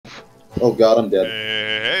Oh god, I'm dead.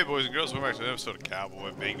 Hey, boys and girls, welcome back to another episode of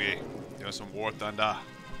Cowboy Baby. Doing some War Thunder.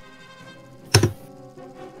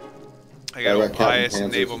 I got old Pious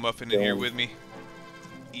and Naval Muffin in here with me.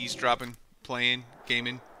 Eavesdropping, playing,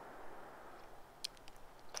 gaming.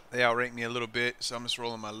 They outrank me a little bit, so I'm just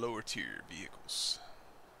rolling my lower tier vehicles.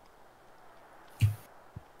 There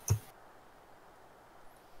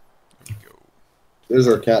we go. There's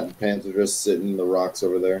our cat and panther just sitting in the rocks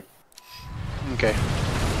over there. Okay.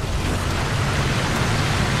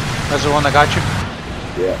 That's the one that got you?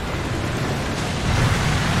 Yeah.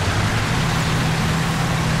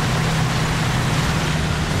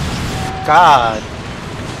 God.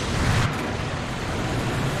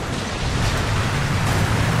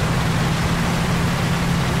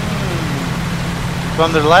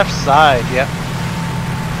 From the left side, yep.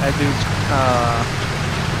 That dude's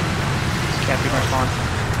can't be my spawn.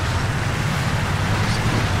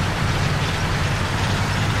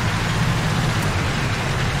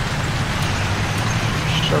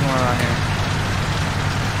 Somewhere around here.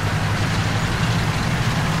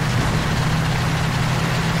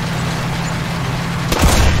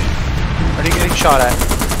 What are you getting shot at?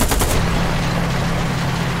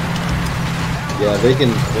 Yeah, they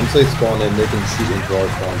can, once they spawn in, they can shoot into our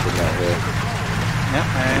spawn from that way. Yep,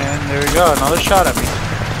 and there we go, another shot at me.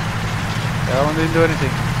 That one didn't do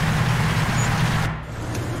anything.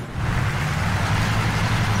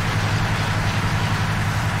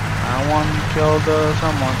 That one killed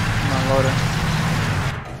someone. Not loading.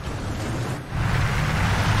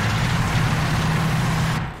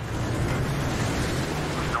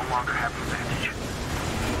 No longer have advantage.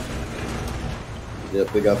 Yep,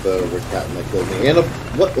 they got the cat and that killed me. And a,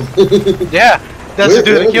 what? Yeah, that's the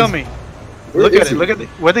dude that killed me. Look at it. Look at the,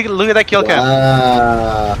 look at that kill cam.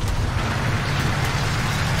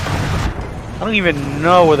 I don't even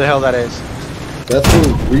know where the hell that is. That's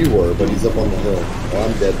where we were, but he's up on the hill. Oh,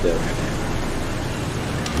 I'm dead.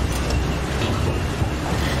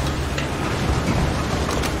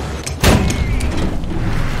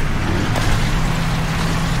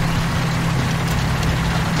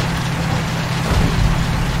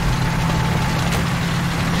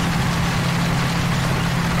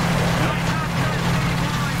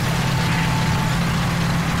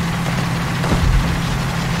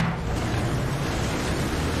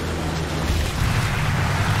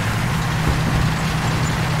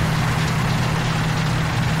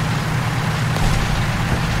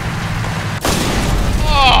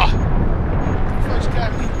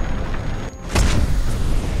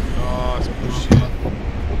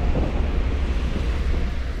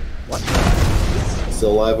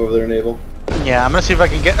 Still alive over there, Naval? Yeah, I'm gonna see if I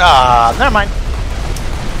can get. Never mind.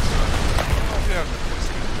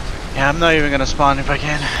 Yeah, I'm not even gonna spawn if I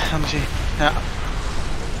can. Let me see. Yeah.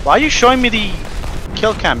 Why are you showing me the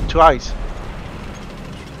kill cam twice?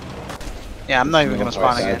 Yeah, I'm not even gonna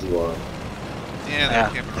spawn again. Yeah,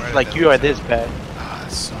 right like you are this bad. Ah,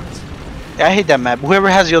 that sucks. Yeah, I hate that map. Whoever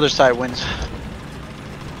has the other side wins.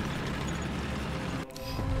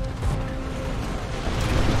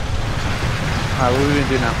 Alright, what are we gonna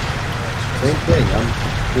do now? Same thing. I'm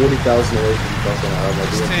 40,000 away from fucking out.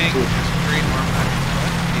 This tank is great arm.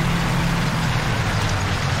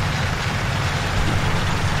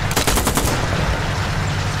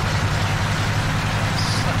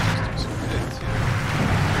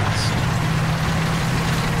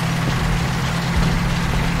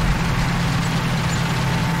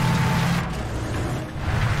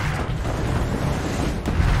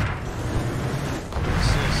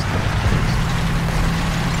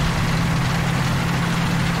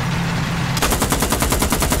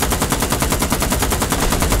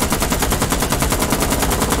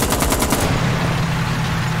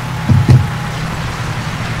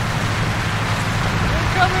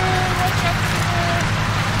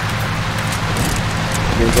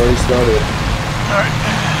 Game's already started. Alright.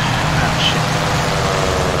 Ah, shit.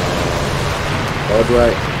 All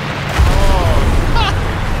right. Oh!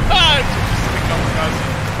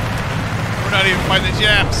 We're not even fighting the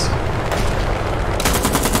Japs.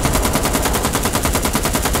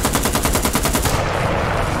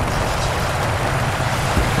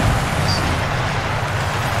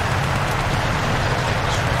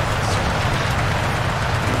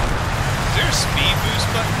 Is there a speed boost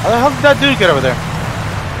button? How the hell did that dude get over there?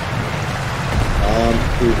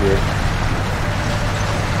 Through here.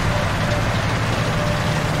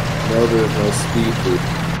 No, there's no speed boost.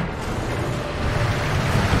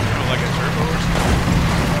 Like a turbo or something?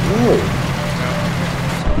 No.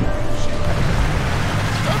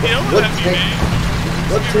 What tank?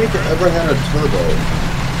 What tank ever had a turbo?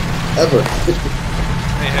 Ever?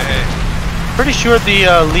 Hey. Pretty sure the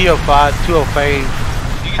Leo 205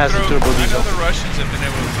 has a turbo I diesel. know the Russians have been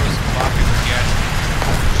able to throw some pockets of gas.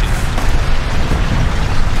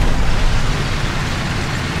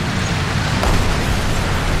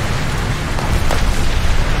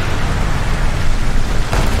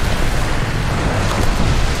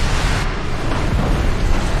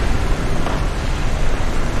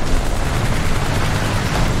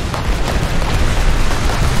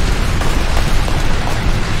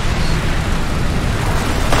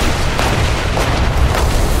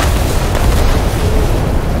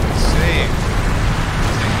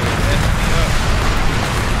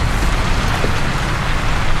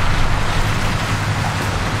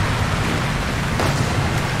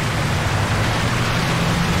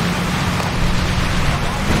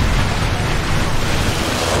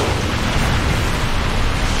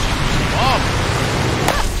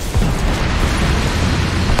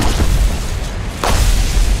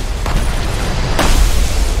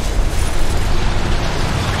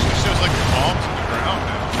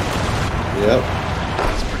 Yep.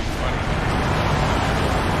 That's pretty funny.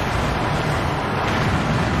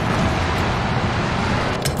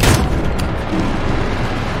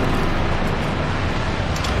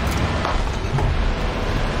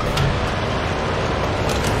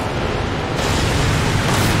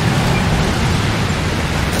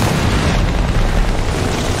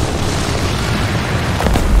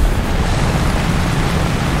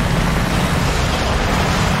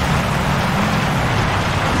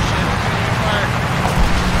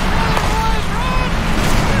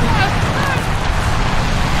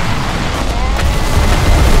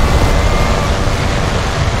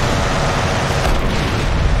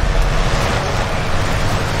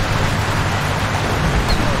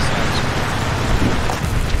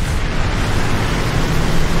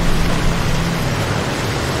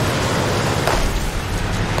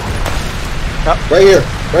 Right here,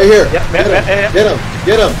 right here. Yeah, Get him, yeah. get him,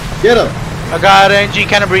 get him, get him. I got NG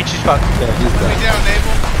kind of breach his fuck. Yeah, he's Put me down. down,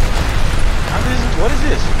 Naval. What is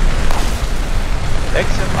this?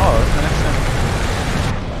 XM. Oh, it's an XM.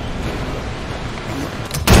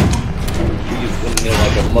 He just went in there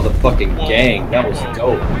like a motherfucking gang. That was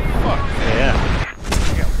dope. Fuck. Yeah.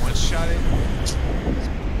 I got one shot in.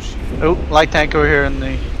 Oh, light tank over here in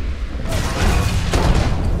the.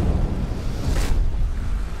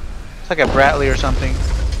 It's like a Bradley or something.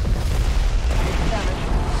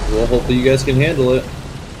 Well, hopefully you guys can handle it.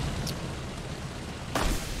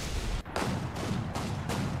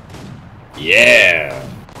 Yeah.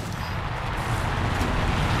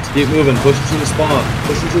 Let's keep moving. Push it to the spawn.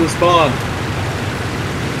 Push it to the spawn.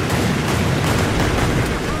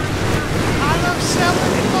 I love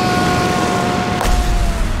selling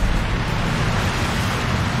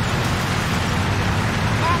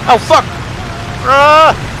Oh fuck!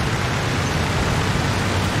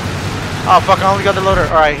 Oh fuck! I only got the loader.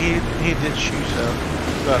 All right, he did shoot so.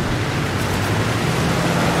 Fuck.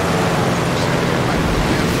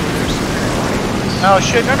 Oh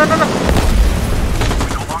shit! No! We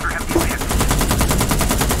no longer have killas.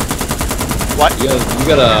 What? You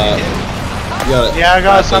got a. Yeah, I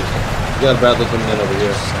got some. You got a Bradley coming in over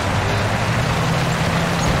here.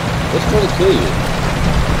 What's trying to kill you?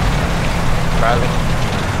 Bradley.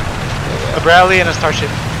 A Bradley and a Starship.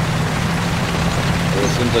 Well,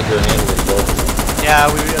 it seems like you're handling both of them. Yeah,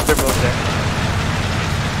 they're both there.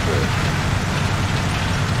 Good.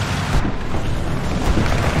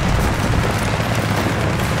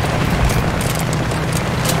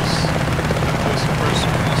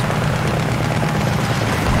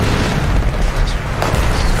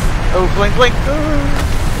 Oh, blink, blink.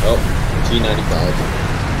 Oh, G95.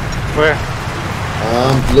 Where?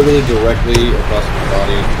 Literally directly across my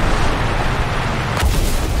body.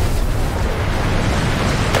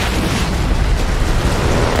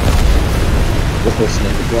 Look for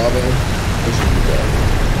sniper Bravo. Pushing you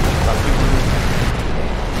back.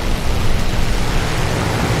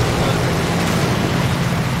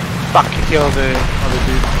 Fuck, you killed the other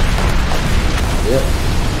dude. Yep.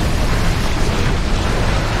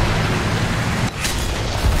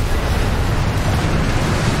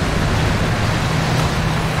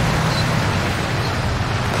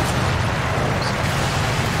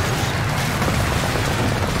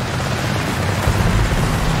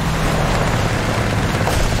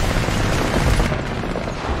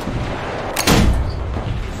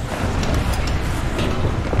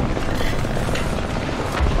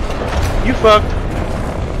 You fucked.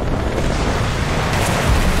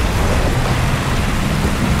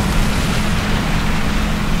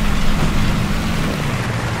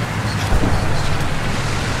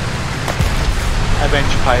 I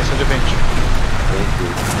bench, Pius, I bench. Thank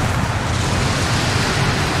you.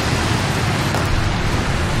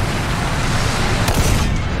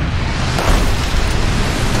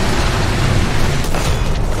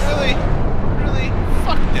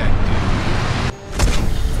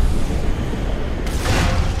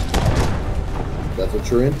 That's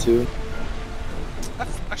what you're into.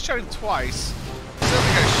 I shot him twice. I don't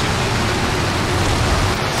think I shoot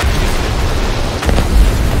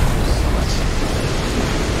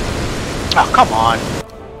Oh, come on.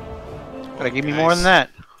 Gotta give me more than that.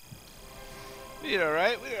 We did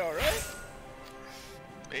alright, we did alright.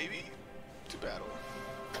 Maybe. To battle.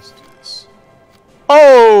 Let's do this.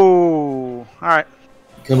 Oh! Alright.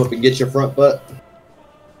 Come up and get your front butt.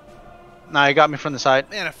 Nah, you got me from the side.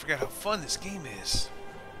 Man, I forgot how fun this game is.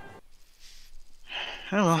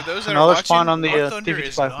 Oh, For those that another are watching, spawn on the War Thunder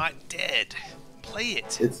is T55. not dead. Play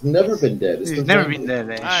it. It's never been dead. It's never been dead.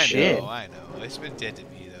 I Shit. know, I know. It's been dead to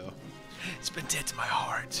me, though. It's been dead to my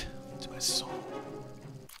heart. To my soul.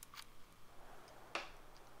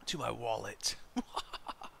 To my wallet.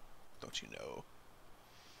 Don't you know?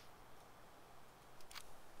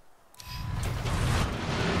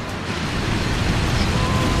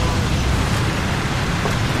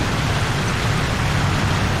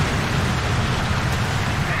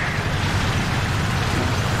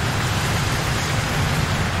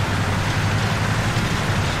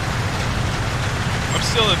 I'm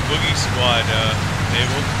still in Boogie Squad,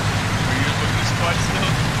 Abel. Are you in Boogie Squad still?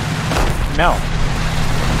 No.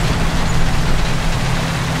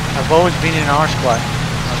 I've always been in our squad.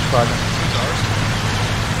 Our squadron. Who's ours?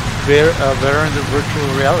 Veterans of virtual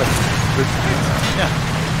reality. Yeah.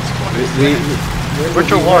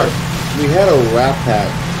 Virtual War. We had a rap pack.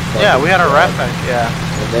 Yeah, we had a rap pack, yeah.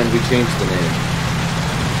 And then we changed the name.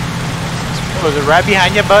 Was it right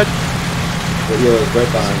behind you, bud? But yeah, it was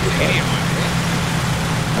right behind you. Canadian one, right?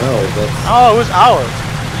 No, that's... Oh, it was ours.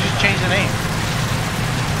 You just changed the name.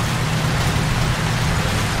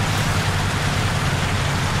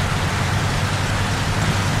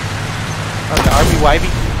 Oh, the RBYB?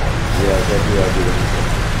 Yeah, exactly what I did.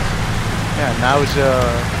 Yeah, now it's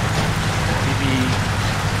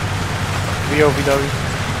VOVW.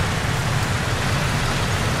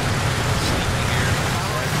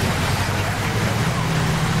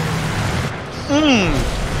 Mmm.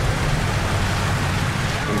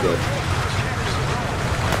 I'm good.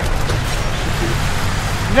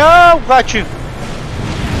 No, got you.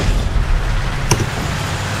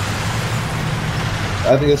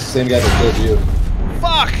 I think it's the same guy that killed you.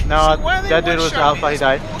 Fuck! No, See, why are they that dude was one-shot me? alpha, he That's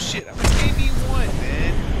died. bullshit. I'm an AB1,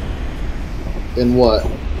 man. In what?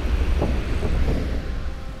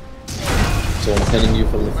 So I'm hitting you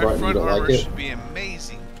from the My front and you front don't armor like it? should be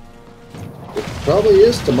amazing. It probably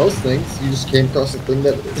is to most things. You just came across a thing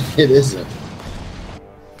that it isn't.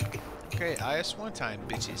 Okay, IS1 time,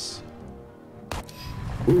 bitches.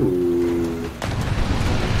 Ooh.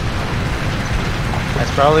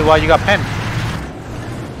 That's probably why you got pinned.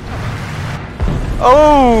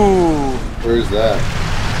 Oh! Where's that?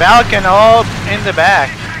 Falcon all in the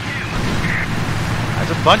back.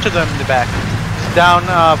 There's a bunch of them in the back. It's down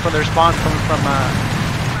from their spawn coming from,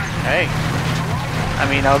 hey. I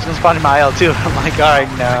mean, I was gonna spawn in my IL too. I'm like, alright,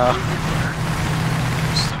 no.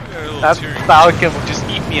 That Falcon will just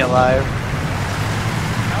eat me alive.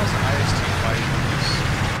 How's the IS2 fighting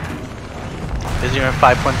this? Is you in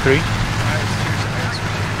 5.3?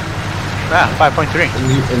 Yeah, 5.3.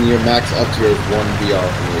 And your max up tier is 1 VR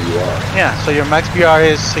from where you are. Yeah, so your max BR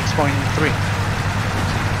is 6.3. I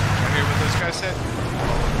hear what those guys said.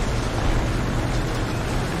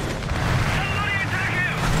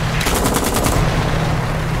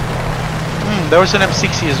 There was an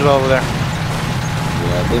M60 as well over there.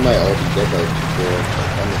 Yeah, they might all be dead by before.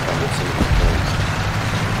 I'm gonna find some of these things.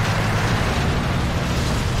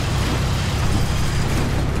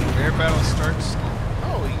 Air battle starts.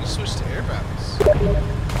 Oh, you can switch to air battles.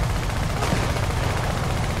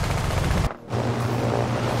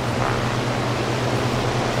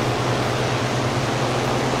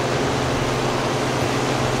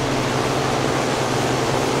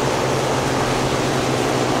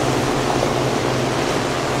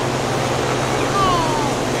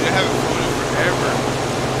 You haven't floated forever.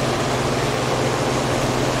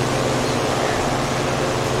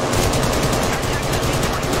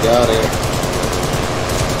 Got it.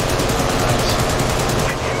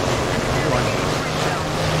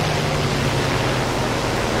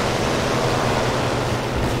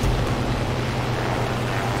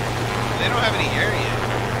 They don't have any air yet.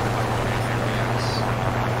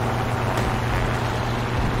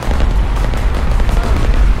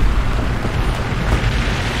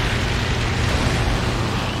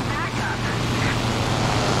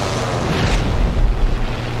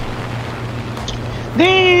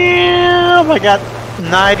 Damn! I got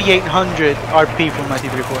 9,800 RP from my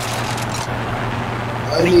T34.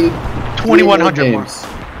 I need 2,100 more. games.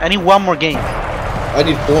 I need one more game. I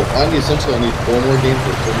need four. I need essentially. I need 4 more games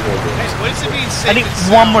or 3 more games. Guys, what does it mean? Safe I need and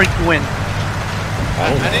one sound? more win.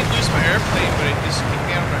 I didn't use my airplane, but it just kicked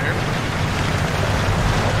me out of my airplane.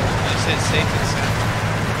 I said safe and sound.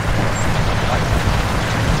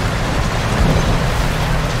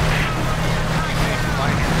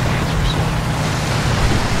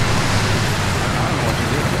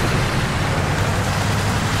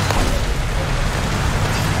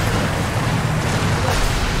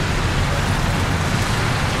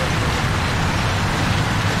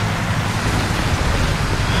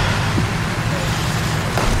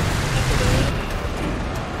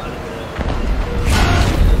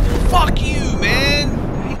 Fuck you, man!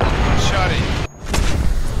 Shot it.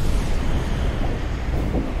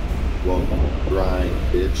 Welcome, grind,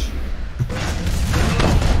 bitch.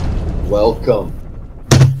 Welcome.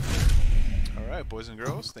 Alright, boys and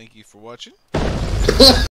girls, thank you for watching.